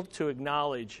fail to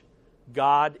acknowledge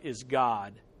God is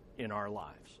God in our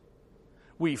lives.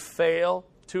 We fail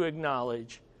to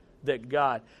acknowledge that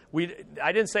God,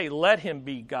 I didn't say let Him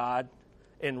be God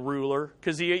and ruler,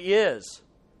 because He is.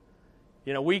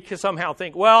 You know, we can somehow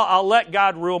think, well, I'll let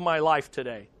God rule my life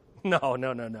today.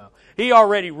 No. He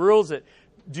already rules it.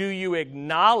 Do you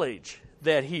acknowledge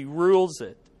that He rules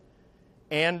it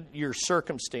and your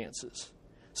circumstances?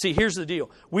 See, here's the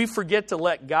deal. We forget to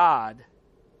let God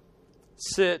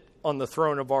sit on the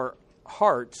throne of our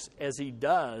hearts as He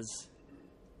does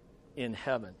in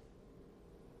heaven.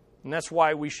 And that's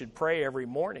why we should pray every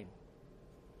morning.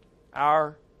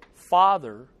 Our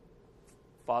Father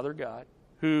God,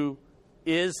 who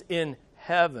is in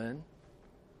heaven,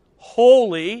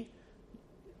 holy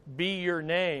be your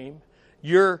name,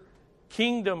 your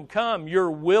kingdom come,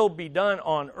 your will be done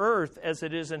on earth as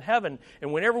it is in heaven.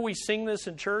 And whenever we sing this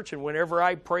in church, and whenever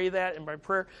I pray that in my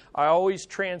prayer, I always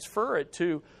transfer it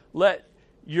to let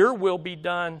your will be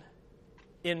done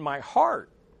in my heart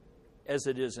as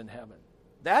it is in heaven.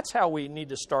 That's how we need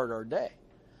to start our day.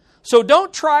 So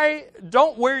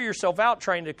don't wear yourself out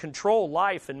trying to control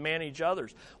life and manage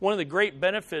others. One of the great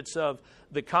benefits of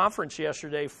the conference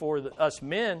yesterday for us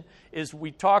men is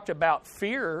we talked about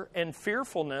fear and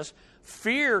fearfulness.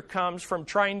 Fear comes from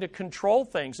trying to control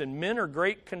things, and men are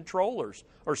great controllers,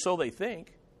 or so they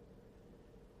think.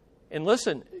 And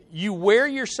listen, you wear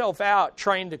yourself out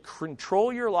trying to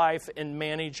control your life and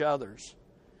manage others.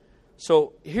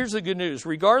 So here's the good news.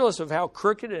 Regardless of how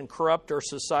crooked and corrupt our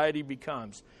society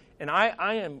becomes, and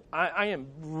I am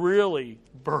really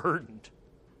burdened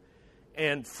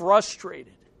and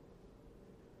frustrated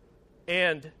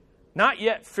and not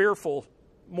yet fearful,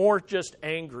 more just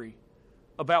angry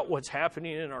about what's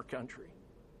happening in our country.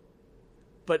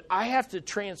 But I have to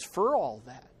transfer all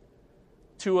that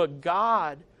to a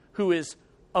God who is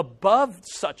above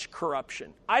such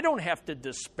corruption. I don't have to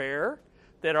despair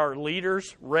that our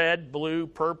leaders, red, blue,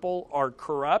 purple, are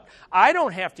corrupt. I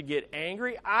don't have to get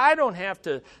angry. I don't have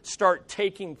to start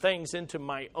taking things into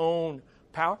my own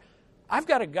power. I've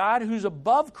got a God who's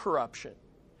above corruption.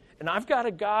 And I've got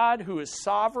a God who is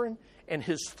sovereign, and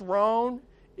His throne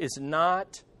is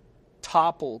not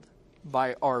toppled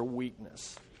by our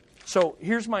weakness. So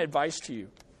here's my advice to you.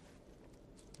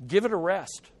 Give it a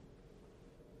rest.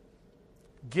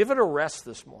 Give it a rest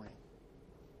this morning.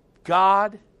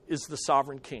 God is the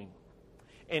sovereign King,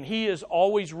 and He is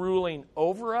always ruling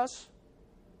over us,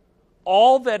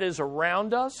 all that is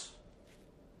around us,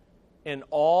 and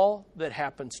all that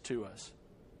happens to us.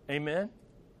 Amen?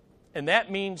 And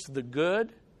that means the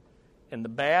good and the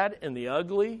bad and the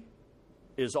ugly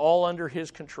is all under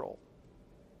His control.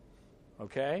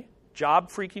 Okay? Job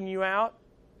freaking you out,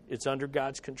 it's under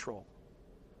God's control.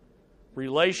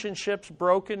 Relationships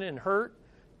broken and hurt,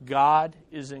 God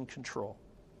is in control.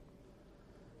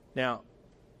 Now,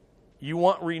 you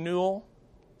want renewal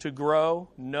to grow?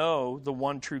 Know the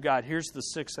one true God. Here's the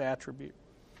sixth attribute.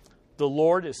 The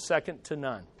Lord is second to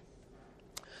none.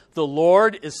 The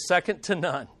Lord is second to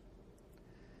none.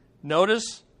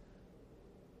 Notice,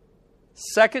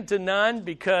 second to none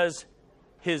because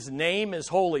His name is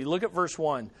holy. Look at verse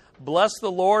 1. Bless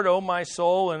the Lord, O my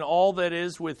soul, and all that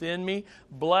is within me.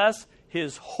 Bless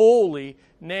His holy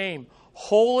name.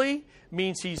 Holy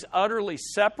means He's utterly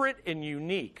separate and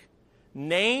unique.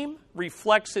 Name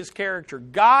reflects His character.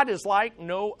 God is like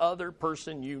no other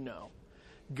person you know.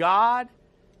 God,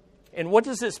 and what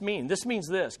does this mean? This means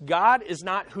this. God is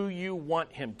not who you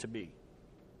want Him to be.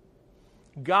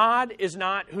 God is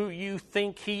not who you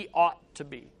think He ought to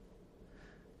be.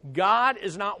 God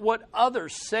is not what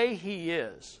others say He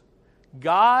is.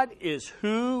 God is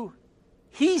who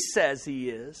He says He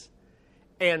is,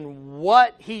 and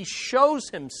what He shows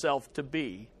Himself to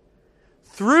be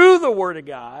through the Word of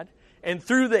God and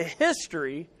through the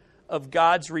history of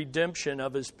God's redemption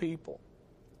of His people.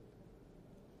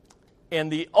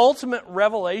 And the ultimate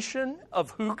revelation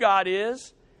of who God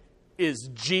is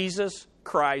Jesus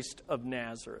Christ of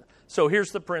Nazareth. So here's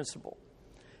the principle.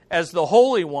 As the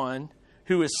Holy One,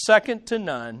 who is second to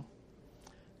none,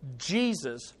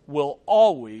 Jesus will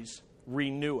always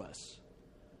renew us.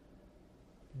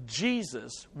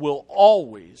 Jesus will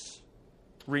always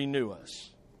renew us.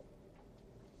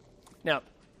 Now,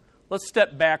 let's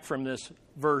step back from this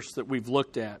verse that we've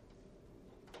looked at.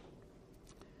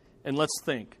 And let's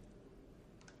think.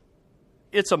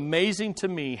 it's amazing to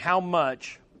me how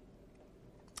much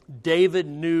David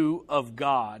knew of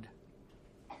God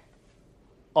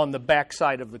on the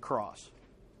backside of the cross.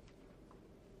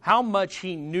 How much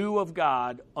he knew of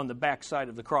God on the backside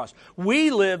of the cross. We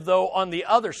live, though, on the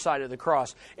other side of the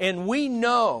cross. And we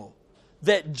know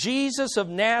that Jesus of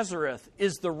Nazareth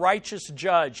is the righteous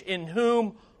judge in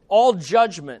whom all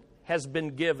judgment has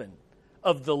been given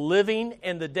of the living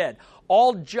and the dead.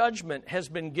 All judgment has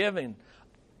been given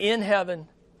in heaven,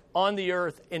 on the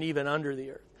earth, and even under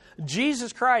the earth.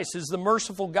 Jesus Christ is the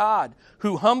merciful God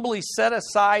who humbly set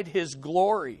aside His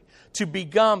glory to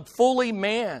become fully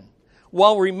man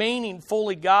while remaining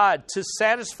fully God, to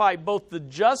satisfy both the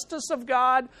justice of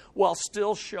God while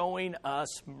still showing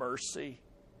us mercy.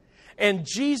 And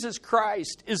Jesus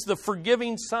Christ is the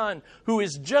forgiving Son who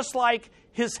is just like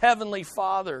His Heavenly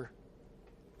Father,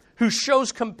 who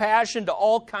shows compassion to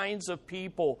all kinds of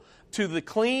people, to the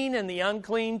clean and the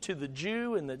unclean, to the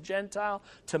Jew and the Gentile,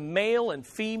 to male and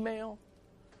female,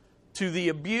 to the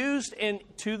abused and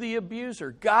to the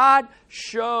abuser. God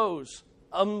shows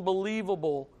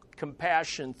unbelievable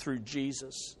compassion through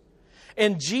Jesus.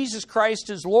 And Jesus Christ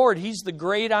is Lord. He's the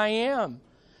great I am.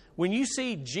 When you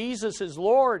see Jesus as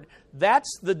Lord,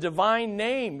 that's the divine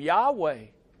name, Yahweh.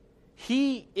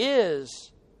 He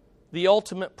is the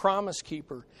ultimate promise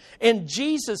keeper. And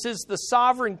Jesus is the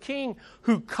sovereign King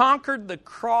who conquered the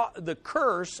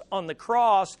curse on the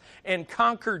cross and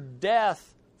conquered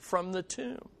death from the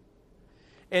tomb.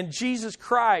 And Jesus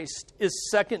Christ is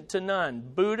second to none.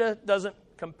 Buddha doesn't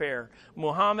compare.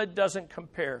 Muhammad doesn't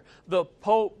compare. The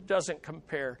Pope doesn't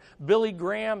compare. Billy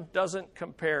Graham doesn't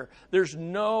compare. There's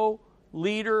no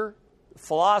leader,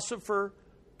 philosopher,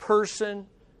 person,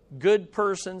 good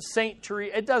person, Saint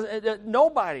Teresa.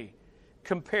 Nobody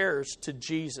compares to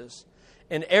Jesus.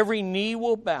 And every knee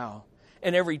will bow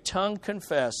and every tongue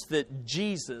confess that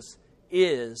Jesus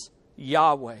is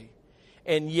Yahweh.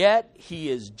 And yet He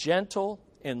is gentle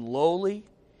and lowly.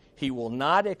 He will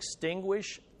not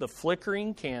extinguish the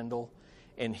flickering candle,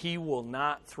 and He will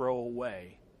not throw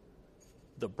away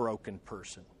the broken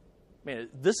person. Man,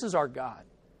 this is our God.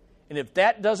 And if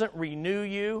that doesn't renew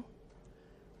you,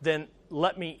 then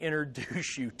let me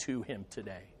introduce you to Him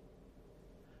today.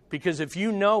 Because if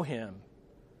you know Him,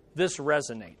 this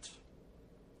resonates.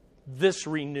 This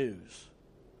renews.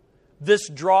 This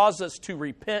draws us to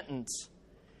repentance,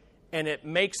 and it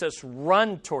makes us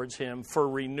run towards Him for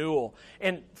renewal.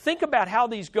 And think about how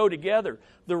these go together.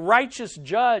 The righteous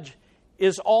judge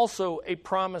is also a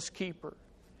promise keeper.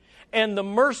 And the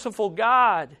merciful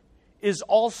God is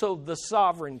also the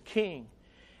sovereign King.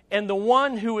 And the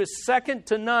one who is second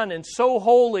to none and so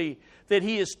holy that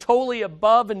He is totally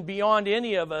above and beyond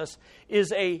any of us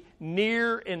is a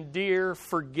near and dear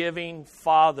forgiving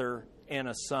Father and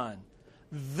a Son.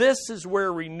 This is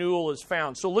where renewal is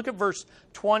found. So look at verse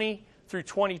 20 through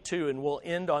 22, and we'll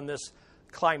end on this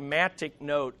climactic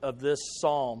note of this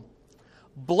psalm.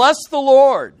 Bless the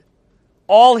Lord,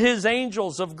 all His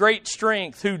angels of great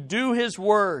strength who do His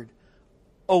word,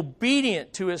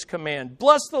 obedient to His command.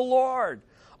 Bless the Lord,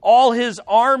 all His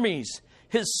armies,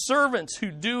 His servants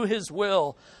who do His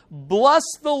will. Bless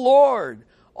the Lord,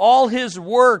 all His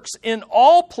works in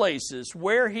all places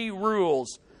where He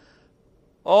rules.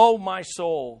 O my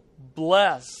soul,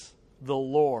 bless the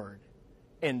Lord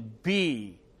and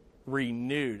be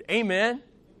renewed. Amen.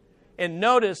 And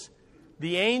notice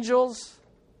the angels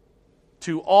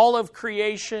to all of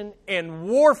creation, and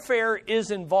warfare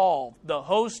is involved, the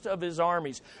host of His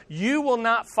armies. You will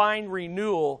not find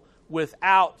renewal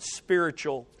without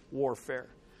spiritual warfare.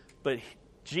 But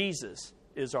Jesus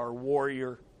is our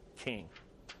warrior King.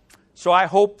 So I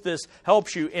hope this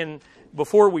helps you. And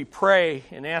before we pray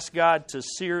and ask God to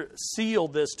seal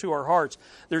this to our hearts,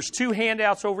 there's 2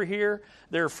 handouts over here.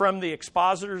 They're from the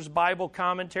Expositor's Bible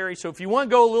Commentary. So if you want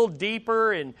to go a little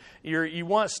deeper and you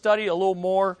want to study a little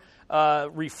more,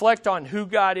 reflect on who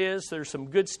God is. There's some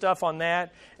good stuff on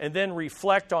that. And then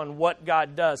reflect on what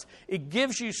God does. It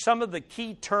gives you some of the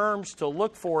key terms to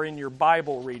look for in your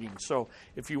Bible reading. So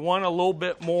if you want a little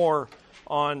bit more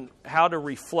on how to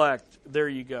reflect, there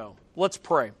you go. Let's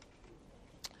pray.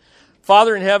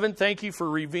 Father in heaven, thank You for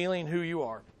revealing who You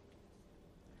are.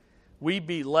 We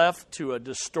be left to a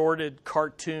distorted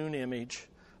cartoon image,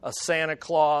 a Santa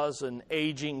Claus, an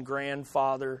aging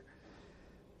grandfather,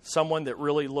 someone that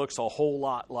really looks a whole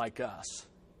lot like us.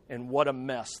 And what a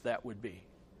mess that would be.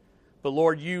 But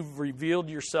Lord, You've revealed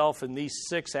Yourself in these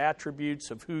 6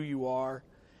 attributes of who You are,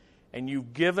 and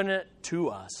You've given it to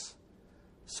us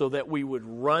so that we would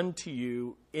run to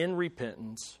You in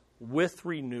repentance with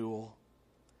renewal.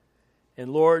 And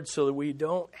Lord, so that we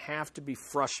don't have to be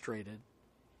frustrated.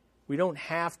 We don't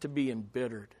have to be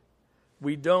embittered.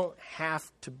 We don't have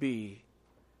to be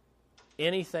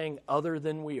anything other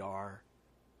than we are,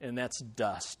 and that's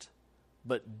dust.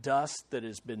 But dust that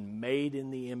has been made in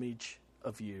the image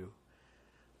of you.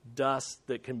 Dust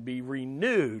that can be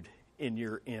renewed in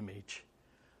your image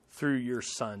through your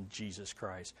Son, Jesus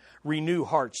Christ. Renew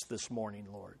hearts this morning,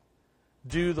 Lord.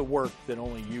 Do the work that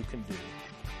only you can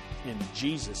do. In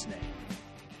Jesus' name,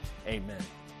 amen.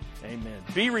 Amen.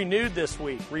 Be renewed this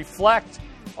week. Reflect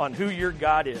on who your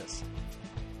God is.